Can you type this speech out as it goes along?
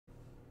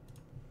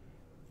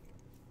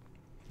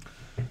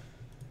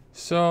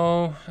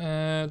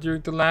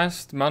During the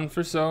last month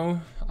or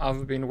so,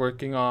 I've been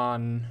working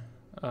on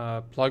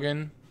a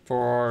plugin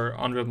for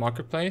Unreal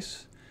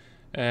Marketplace.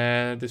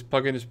 And this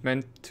plugin is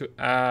meant to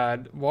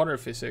add water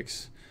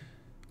physics.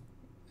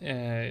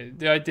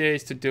 The idea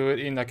is to do it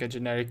in like a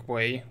generic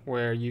way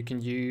where you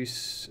can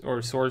use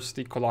or source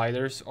the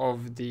colliders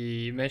of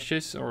the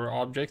meshes or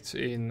objects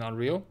in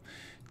Unreal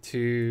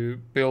to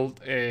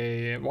build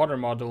a water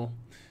model,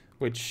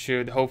 which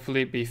should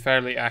hopefully be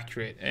fairly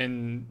accurate.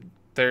 And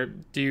they're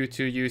due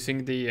to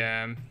using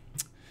the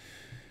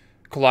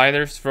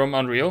colliders from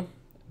Unreal,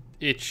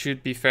 it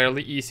should be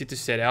fairly easy to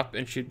set up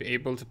and should be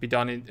able to be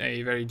done in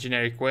a very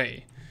generic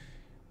way.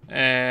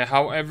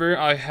 However,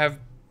 I have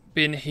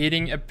been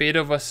hitting a bit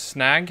of a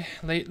snag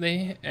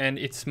lately, and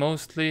it's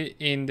mostly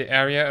in the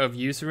area of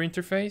user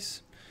interface.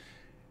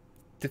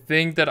 The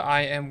thing that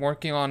I am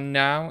working on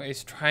now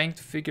is trying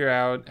to figure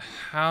out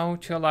how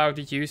to allow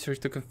the users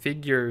to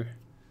configure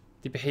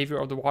the behavior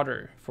of the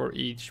water for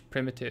each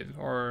primitive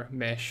or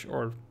mesh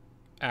or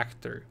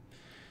actor.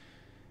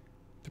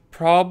 The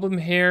problem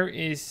here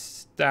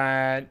is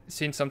that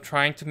since I'm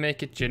trying to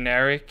make it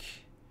generic,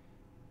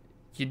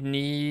 you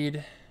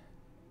need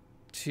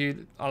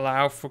to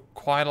allow for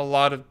quite a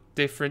lot of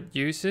different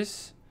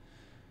uses.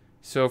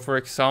 So for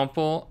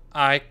example,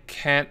 I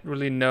can't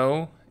really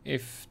know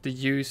if the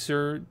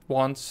user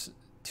wants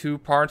two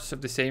parts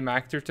of the same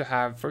actor to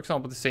have, for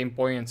example, the same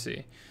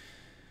buoyancy.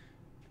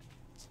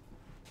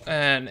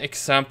 An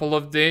example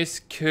of this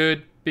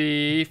could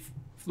be,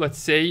 let's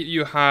say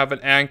you have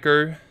an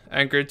anchor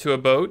anchored to a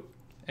boat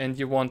and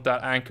you want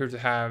that anchor to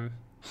have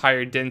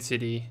higher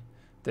density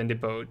than the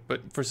boat,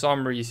 but for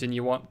some reason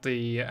you want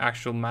the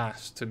actual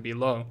mass to be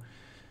low.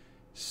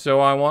 So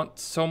I want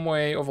some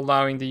way of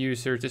allowing the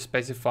user to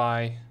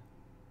specify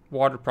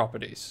water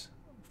properties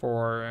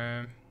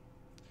for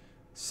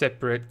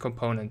separate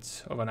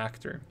components of an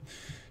actor.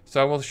 So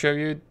I will show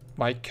you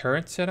my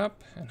current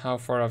setup and how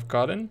far I've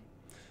gotten.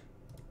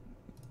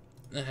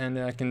 And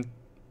I can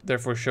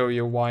therefore show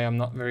you why I'm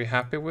not very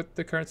happy with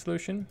the current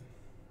solution.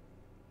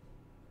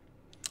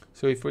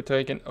 So if we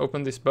take and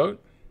open this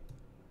boat,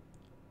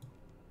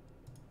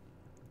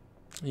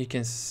 you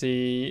can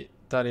see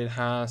that it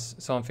has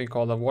something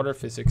called a water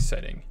physics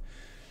setting.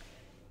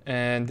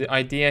 And the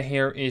idea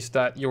here is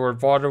that your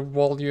water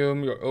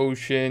volume, your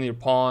ocean, your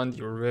pond,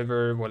 your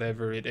river,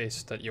 whatever it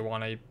is that you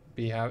want to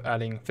be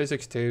adding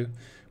physics to,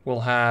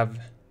 will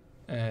have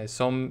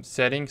some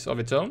settings of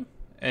its own.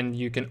 And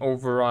you can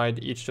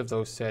override each of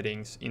those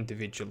settings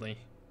individually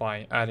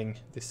by adding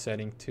this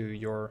setting to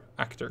your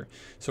actor.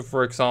 So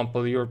for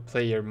example, your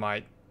player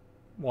might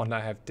want to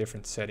have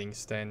different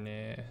settings than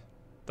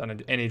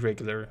any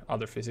regular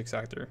other physics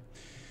actor.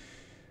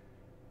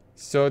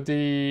 So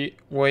the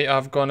way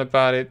I've gone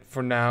about it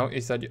for now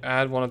is that you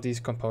add one of these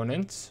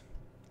components.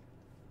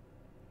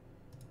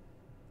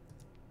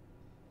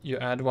 You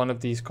add one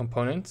of these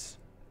components,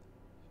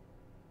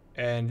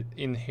 and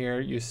in here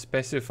you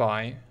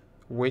specify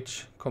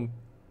which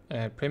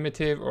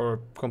primitive or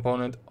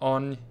component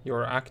on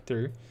your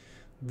actor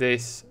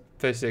this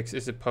physics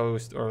is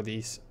supposed, or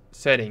these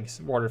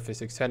settings, water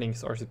physics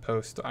settings, are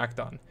supposed to act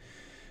on.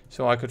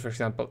 So I could, for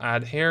example,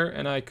 add here,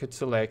 and I could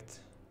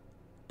select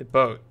the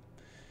boat.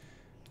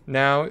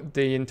 Now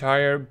the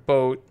entire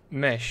boat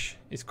mesh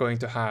is going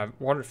to have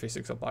water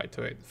physics applied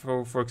to it.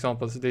 For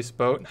example, so this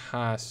boat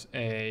has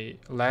a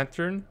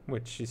lantern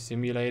which is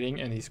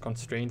simulating and is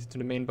constrained to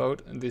the main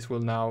boat, and this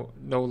will now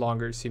no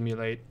longer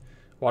simulate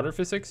water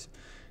physics.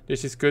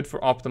 This is good for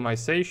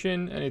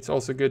optimization, and it's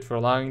also good for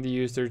allowing the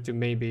user to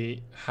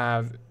maybe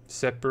have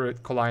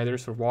separate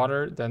colliders for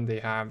water than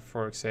they have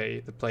for, say,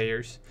 the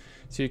players.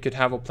 So you could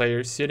have a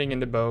player sitting in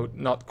the boat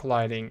not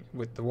colliding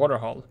with the water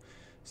hull.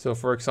 So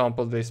for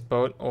example, this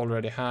boat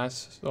already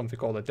has something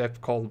called a depth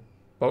called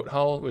boat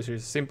hull, which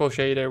is a simple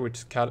shader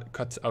which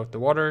cuts out the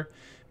water.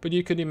 But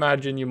you could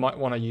imagine you might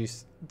want to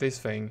use this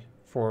thing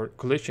for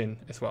collision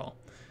as well.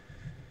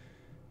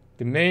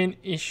 The main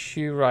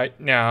issue right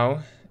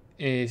now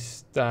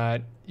is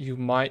that you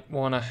might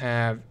want to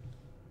have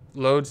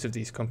loads of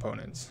these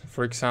components.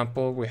 For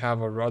example, we have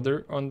a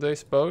rudder on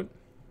this boat.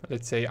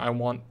 Let's say I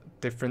want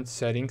different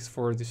settings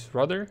for this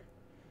rudder.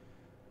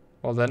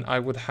 Well, then I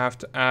would have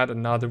to add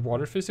another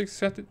water physics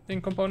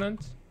setting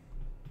component.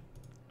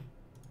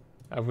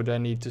 I would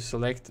then need to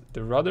select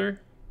the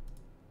rudder.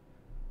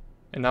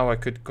 And now I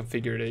could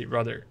configure the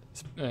rudder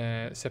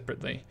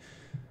separately.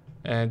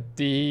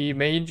 The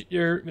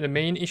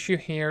main issue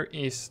here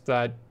is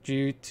that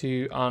due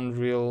to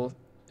Unreal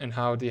and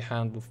how they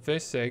handle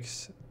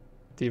physics,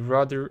 the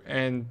rudder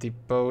and the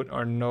boat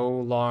are no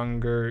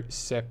longer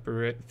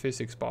separate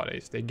physics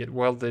bodies. They get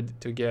welded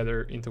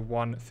together into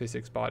one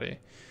physics body.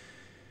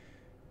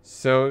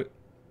 So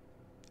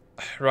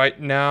right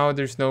now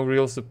there's no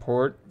real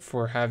support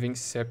for having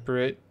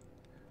separate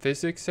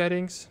physics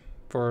settings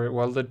for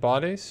welded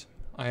bodies.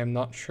 I am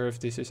not sure if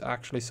this is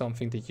actually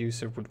something the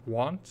user would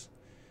want.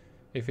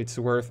 If it's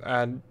worth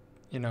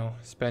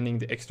spending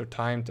the extra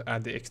time to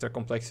add the extra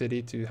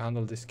complexity to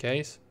handle this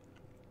case.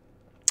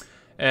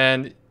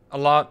 And a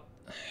lot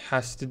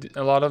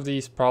a lot of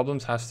these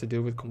problems has to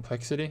do with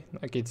complexity.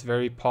 Like, it's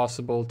very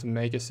possible to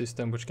make a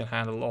system which can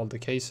handle all the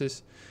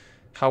cases.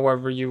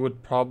 However, you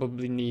would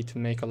probably need to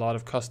make a lot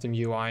of custom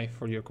UI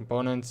for your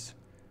components.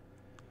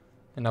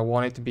 And I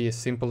want it to be as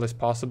simple as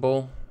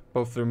possible,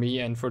 both for me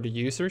and for the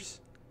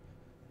users.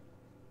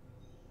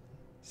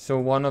 So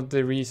one of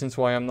the reasons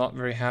why I'm not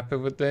very happy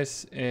with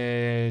this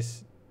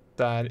is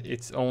that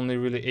it's only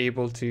really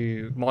able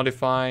to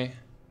modify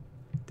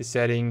the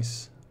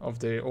settings of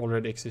the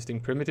already existing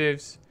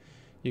primitives.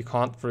 You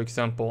can't, for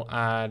example,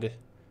 add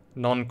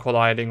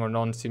non-colliding or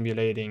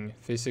non-simulating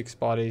physics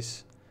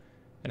bodies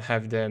and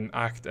have them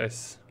act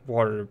as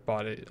water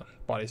bodies,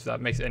 if that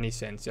makes any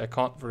sense. I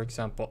can't, for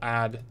example,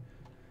 add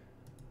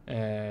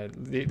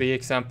the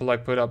example I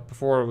put up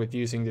before with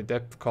using the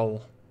depth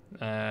cull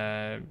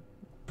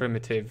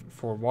primitive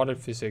for water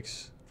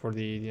physics, for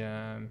the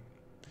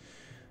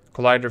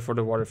collider for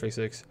the water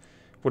physics,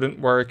 wouldn't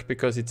work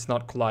because it's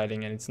not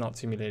colliding and it's not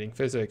simulating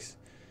physics.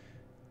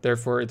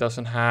 Therefore, it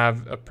doesn't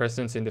have a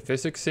presence in the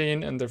physics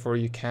scene, and therefore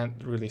you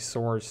can't really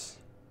source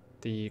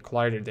the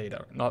collider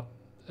data.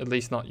 At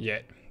least not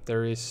yet.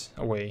 There is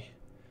a way.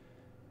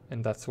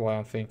 And that's why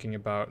I'm thinking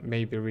about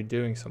maybe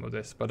redoing some of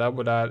this. But that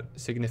would add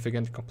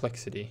significant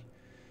complexity.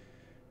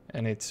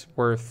 And it's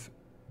worth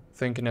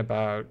thinking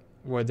about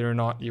whether or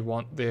not you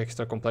want the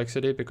extra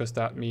complexity, because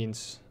that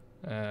means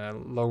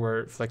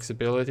lower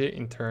flexibility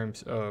in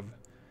terms of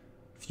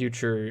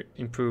future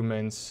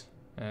improvements,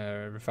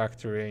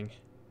 refactoring,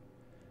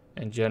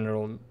 and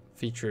general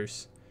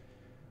features.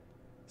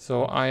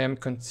 So I am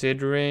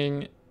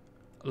considering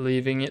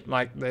leaving it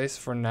like this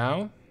for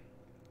now.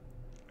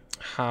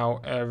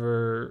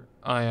 However,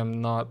 I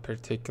am not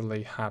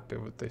particularly happy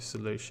with this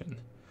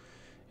solution.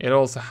 It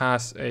also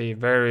has a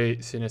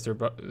very sinister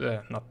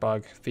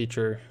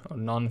feature or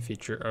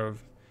non-feature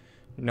of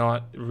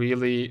not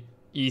really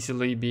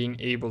easily being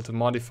able to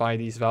modify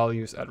these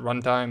values at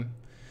runtime,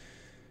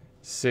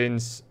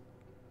 since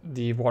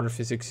the water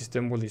physics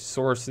system will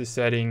source the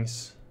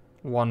settings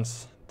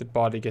once the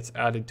body gets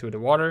added to the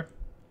water,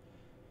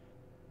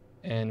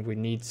 and we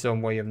need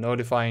some way of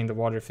notifying the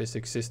water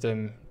physics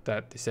system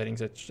that the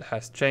settings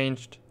has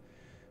changed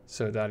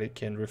so that it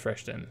can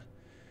refresh them.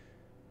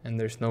 And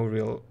there's no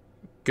real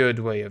good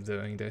way of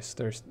doing this.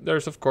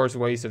 There's of course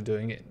ways of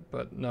doing it,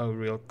 but no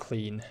real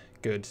clean,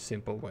 good,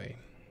 simple way.